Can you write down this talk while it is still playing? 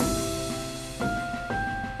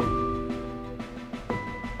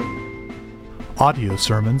Audio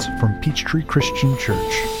sermons from Peachtree Christian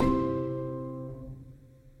Church.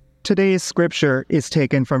 Today's scripture is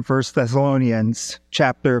taken from 1 Thessalonians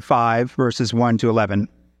chapter 5, verses 1 to 11.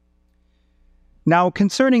 Now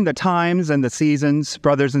concerning the times and the seasons,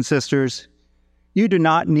 brothers and sisters, you do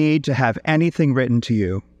not need to have anything written to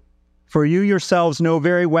you, for you yourselves know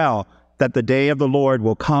very well that the day of the Lord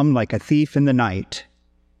will come like a thief in the night.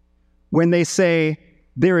 When they say,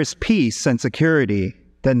 there is peace and security,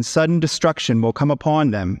 then sudden destruction will come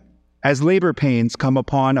upon them, as labor pains come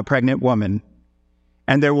upon a pregnant woman,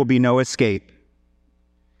 and there will be no escape.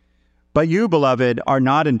 But you, beloved, are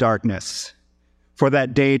not in darkness, for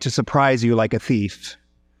that day to surprise you like a thief.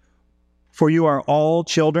 For you are all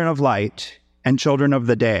children of light and children of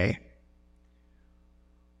the day.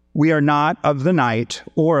 We are not of the night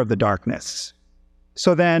or of the darkness.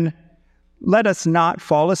 So then, let us not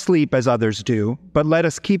fall asleep as others do, but let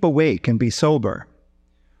us keep awake and be sober.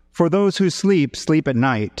 For those who sleep, sleep at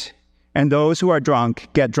night, and those who are drunk,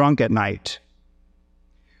 get drunk at night.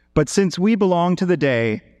 But since we belong to the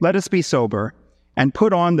day, let us be sober, and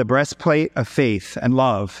put on the breastplate of faith and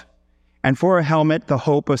love, and for a helmet the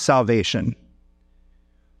hope of salvation.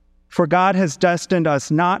 For God has destined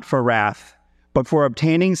us not for wrath, but for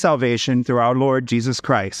obtaining salvation through our Lord Jesus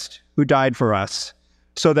Christ, who died for us,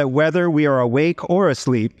 so that whether we are awake or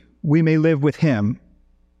asleep, we may live with him.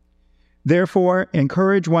 Therefore,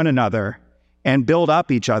 encourage one another and build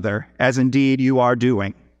up each other, as indeed you are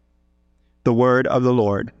doing. The word of the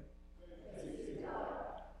Lord.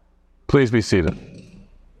 Please be seated.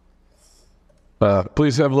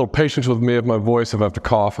 Please have a little patience with me if my voice, if I have to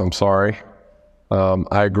cough, I'm sorry.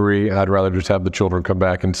 I agree. I'd rather just have the children come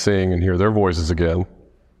back and sing and hear their voices again.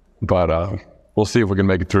 But we'll see if we can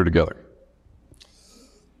make it through together.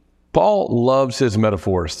 Paul loves his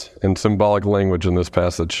metaphors and symbolic language in this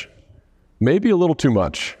passage. Maybe a little too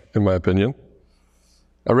much, in my opinion.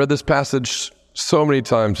 I read this passage so many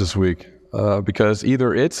times this week because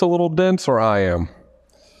either it's a little dense or I am.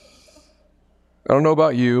 I don't know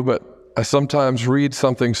about you, but I sometimes read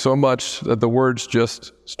something so much that the words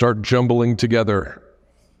just start jumbling together.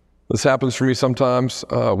 This happens for me sometimes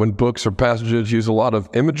when books or passages use a lot of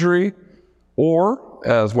imagery, or,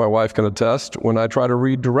 as my wife can attest, when I try to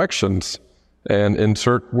read directions and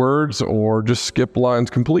insert words or just skip lines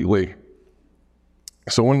completely.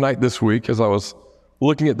 So one night this week, as I was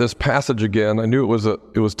looking at this passage again, I knew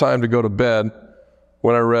it was time to go to bed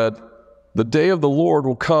when I read, "The day of the Lord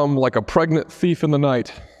will come like a pregnant thief in the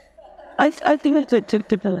night." I think that's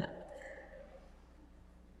it.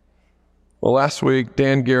 Well, last week,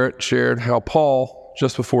 Dan Garrett shared how Paul,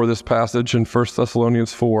 just before this passage in 1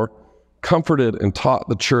 Thessalonians 4, comforted and taught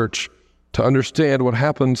the church to understand what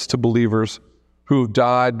happens to believers who have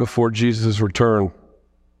died before Jesus' return.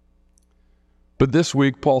 But this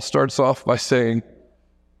week, Paul starts off by saying,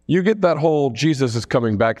 you get that whole Jesus is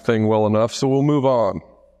coming back thing well enough, so we'll move on.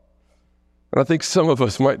 And I think some of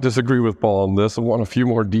us might disagree with Paul on this and want a few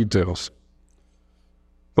more details.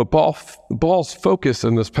 But Paul's focus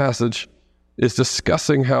in this passage is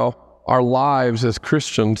discussing how our lives as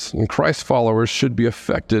Christians and Christ followers should be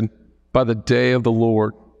affected by the day of the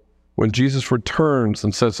Lord, when Jesus returns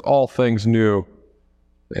and sets all things new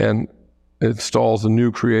and installs a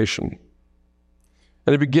new creation.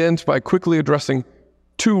 And he begins by quickly addressing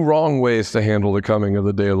two wrong ways to handle the coming of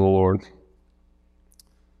the day of the Lord.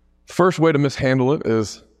 The first way to mishandle it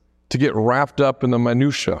is to get wrapped up in the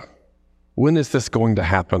minutia. When is this going to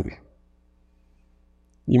happen?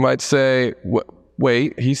 You might say,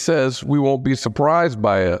 wait, he says we won't be surprised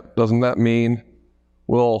by it. Doesn't that mean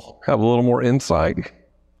we'll have a little more insight?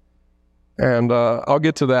 And I'll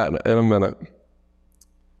get to that in a minute.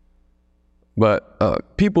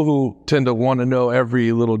 But people who tend to want to know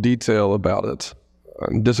every little detail about it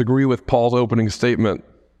and disagree with Paul's opening statement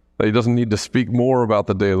that he doesn't need to speak more about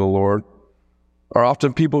the day of the Lord are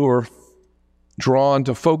often people who are drawn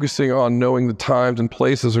to focusing on knowing the times and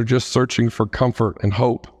places or just searching for comfort and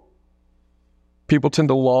hope. People tend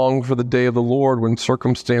to long for the day of the Lord when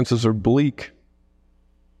circumstances are bleak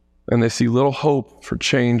and they see little hope for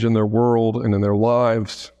change in their world and in their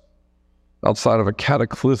lives outside of a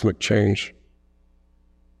cataclysmic change.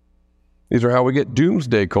 These are how we get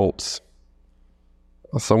doomsday cults.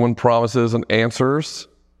 Someone promises and answers,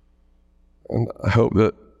 and I hope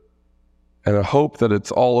that it's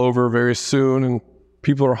all over very soon, and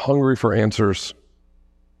people are hungry for answers.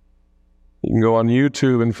 You can go on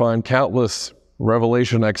YouTube and find countless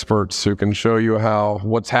Revelation experts who can show you how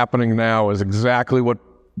what's happening now is exactly what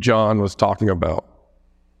John was talking about.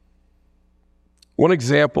 One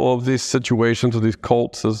example of these situations, of these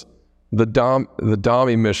cults, is the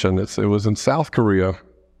Dami mission. It was in South Korea.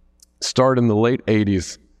 started in the late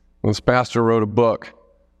 80s when this pastor wrote a book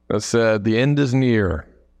that said, "The end is near."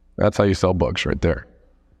 That's how you sell books right there.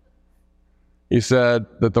 He said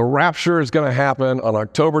that the rapture is going to happen on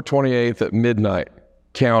October 28th at midnight.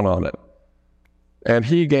 Count on it. And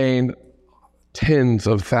he gained tens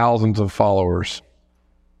of thousands of followers.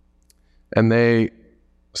 And they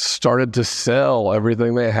started to sell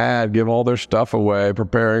everything they had, give all their stuff away,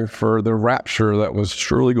 preparing for the rapture that was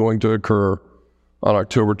surely going to occur on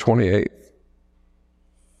October 28th.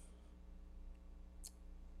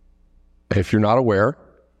 If you're not aware,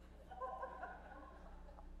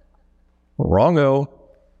 wrong-o,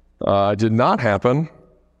 it did not happen.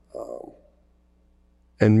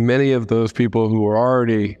 And many of those people who were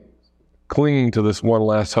already clinging to this one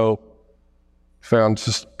last hope found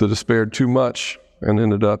just the despair too much and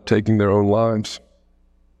ended up taking their own lives.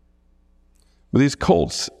 But these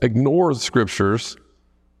cults ignore the scriptures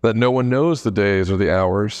that no one knows the days or the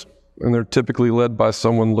hours, and they're typically led by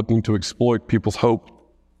someone looking to exploit people's hope.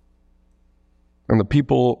 And the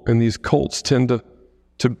people in these cults tend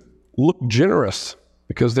to look generous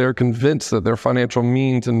because they're convinced that their financial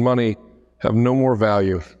means and money have no more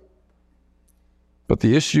value. But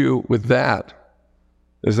the issue with that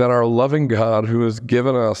is that our loving God, who has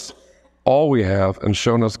given us all we have and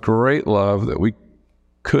shown us great love that we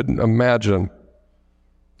couldn't imagine,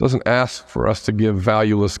 doesn't ask for us to give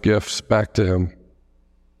valueless gifts back to him.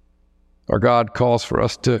 Our God calls for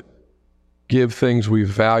us to give things we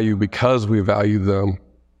value because we value them,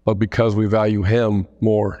 but because we value him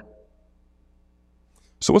more.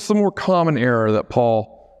 So what's the more common error that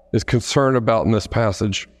Paul is concerned about in this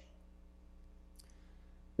passage?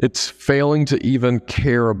 It's failing to even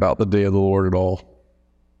care about the day of the Lord at all.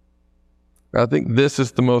 I think this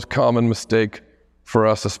is the most common mistake for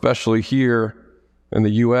us, especially here in the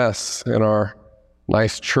U.S., in our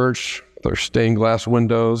nice church with our stained glass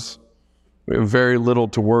windows. We have very little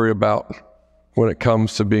to worry about when it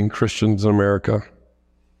comes to being Christians in America.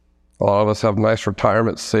 A lot of us have nice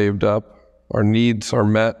retirements saved up. Our needs are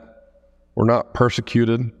met. We're not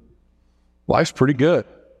persecuted. Life's pretty good.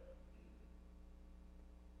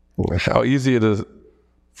 How easy it is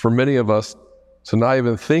for many of us to not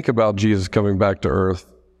even think about Jesus coming back to earth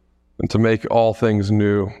and to make all things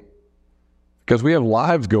new because we have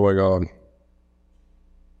lives going on.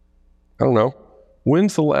 I don't know.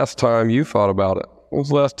 When's the last time you thought about it? When's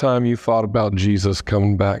the last time you thought about Jesus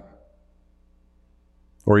coming back?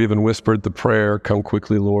 Or even whispered the prayer, "Come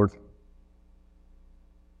quickly, Lord"?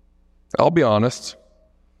 I'll be honest.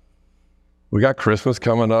 We got Christmas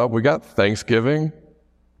coming up. We got Thanksgiving.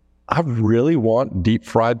 I really want deep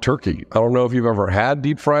fried turkey. I don't know if you've ever had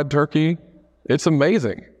deep fried turkey. It's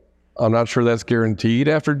amazing. I'm not sure that's guaranteed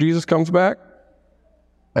after Jesus comes back.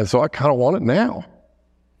 And so I kind of want it now.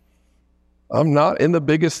 I'm not in the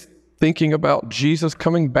biggest thinking about Jesus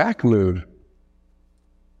coming back mood.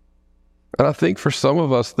 And I think for some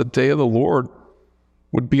of us, the day of the Lord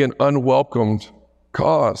would be an unwelcomed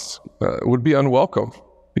cause. Would be unwelcome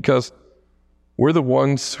because we're the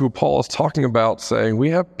ones who Paul is talking about saying, we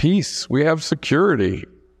have peace, we have security.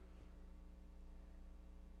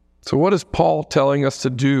 So what is Paul telling us to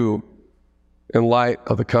do in light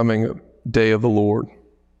of the coming day of the Lord?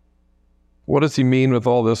 What does he mean with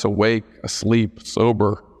all this awake, asleep,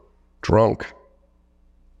 sober, drunk?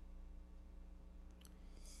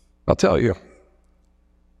 I'll tell you.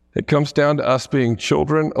 It comes down to us being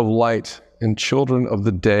children of light and children of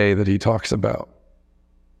the day that he talks about.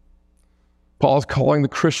 Paul is calling the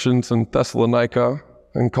Christians in Thessalonica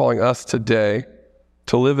and calling us today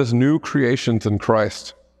to live as new creations in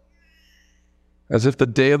Christ, as if the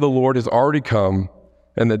day of the Lord has already come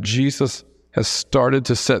and that Jesus has started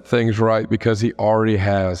to set things right because he already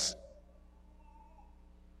has.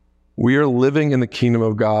 We are living in the kingdom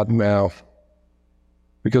of God now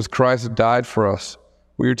because Christ died for us.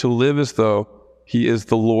 We are to live as though he is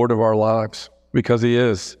the Lord of our lives because he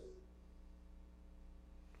is.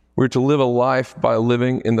 We're to live a life by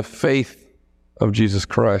living in the faith of Jesus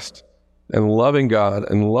Christ and loving God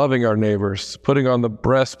and loving our neighbors, putting on the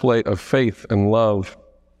breastplate of faith and love.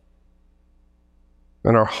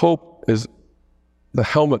 And our hope is the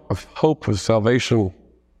helmet of hope of salvation.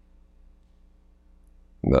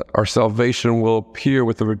 That our salvation will appear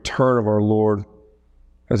with the return of our Lord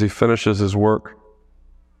as he finishes his work.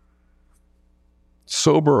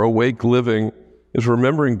 Sober, awake living is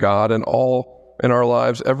remembering God in our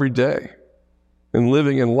lives every day and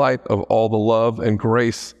living in light of all the love and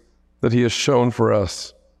grace that he has shown for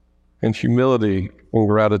us and humility and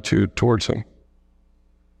gratitude towards him.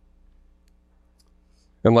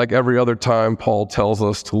 And like every other time Paul tells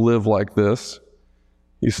us to live like this,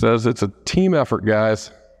 he says it's a team effort,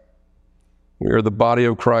 guys. We are the body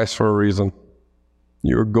of Christ for a reason.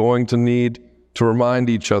 You are going to need to remind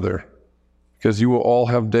each other, because you will all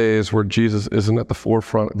have days where Jesus isn't at the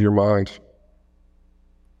forefront of your mind.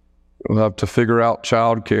 You'll have to figure out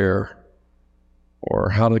childcare or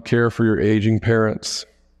how to care for your aging parents.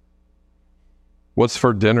 What's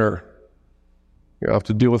for dinner? You'll have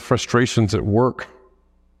to deal with frustrations at work.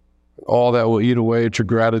 All that will eat away at your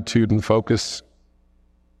gratitude and focus.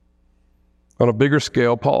 On a bigger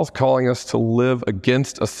scale, Paul is calling us to live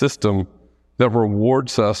against a system that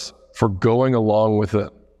rewards us for going along with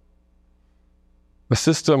it. A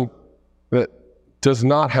system that does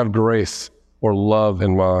not have grace or love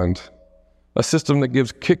in mind. A system that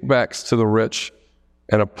gives kickbacks to the rich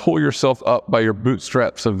and a pull yourself up by your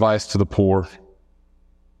bootstraps advice to the poor.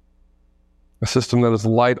 A system that is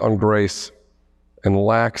light on grace and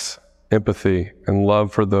lacks empathy and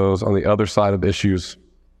love for those on the other side of issues.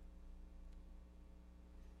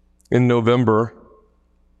 In November,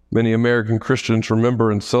 many American Christians remember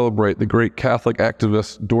and celebrate the great Catholic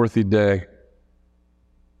activist Dorothy Day.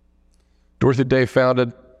 Dorothy Day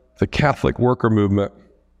founded the Catholic Worker Movement,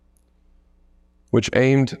 which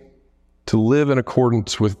aimed to live in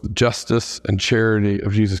accordance with the justice and charity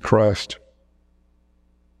of Jesus Christ.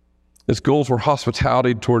 Its goals were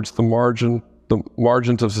hospitality towards the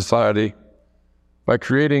margins of society by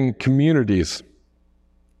creating communities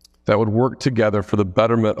that would work together for the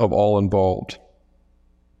betterment of all involved.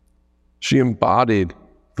 She embodied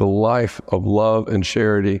the life of love and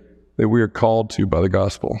charity that we are called to by the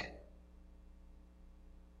gospel.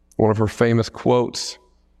 One of her famous quotes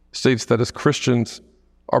states that as Christians,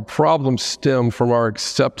 our problems stem from our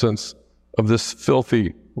acceptance of this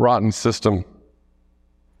filthy, rotten system.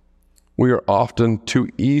 We are often too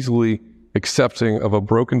easily accepting of a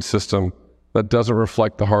broken system that doesn't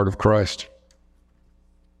reflect the heart of Christ.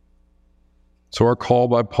 So our call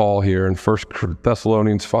by Paul here in 1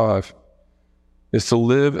 Thessalonians 5 is to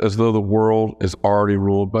live as though the world is already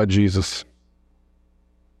ruled by Jesus.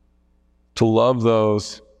 To love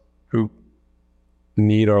those who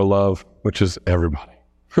need our love, which is everybody.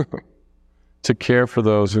 To care for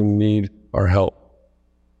those who need our help.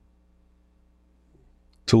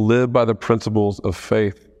 To live by the principles of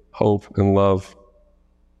faith, hope, and love.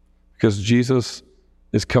 Because Jesus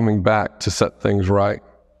is coming back to set things right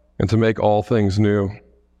and to make all things new.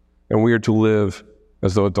 And we are to live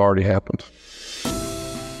as though it's already happened.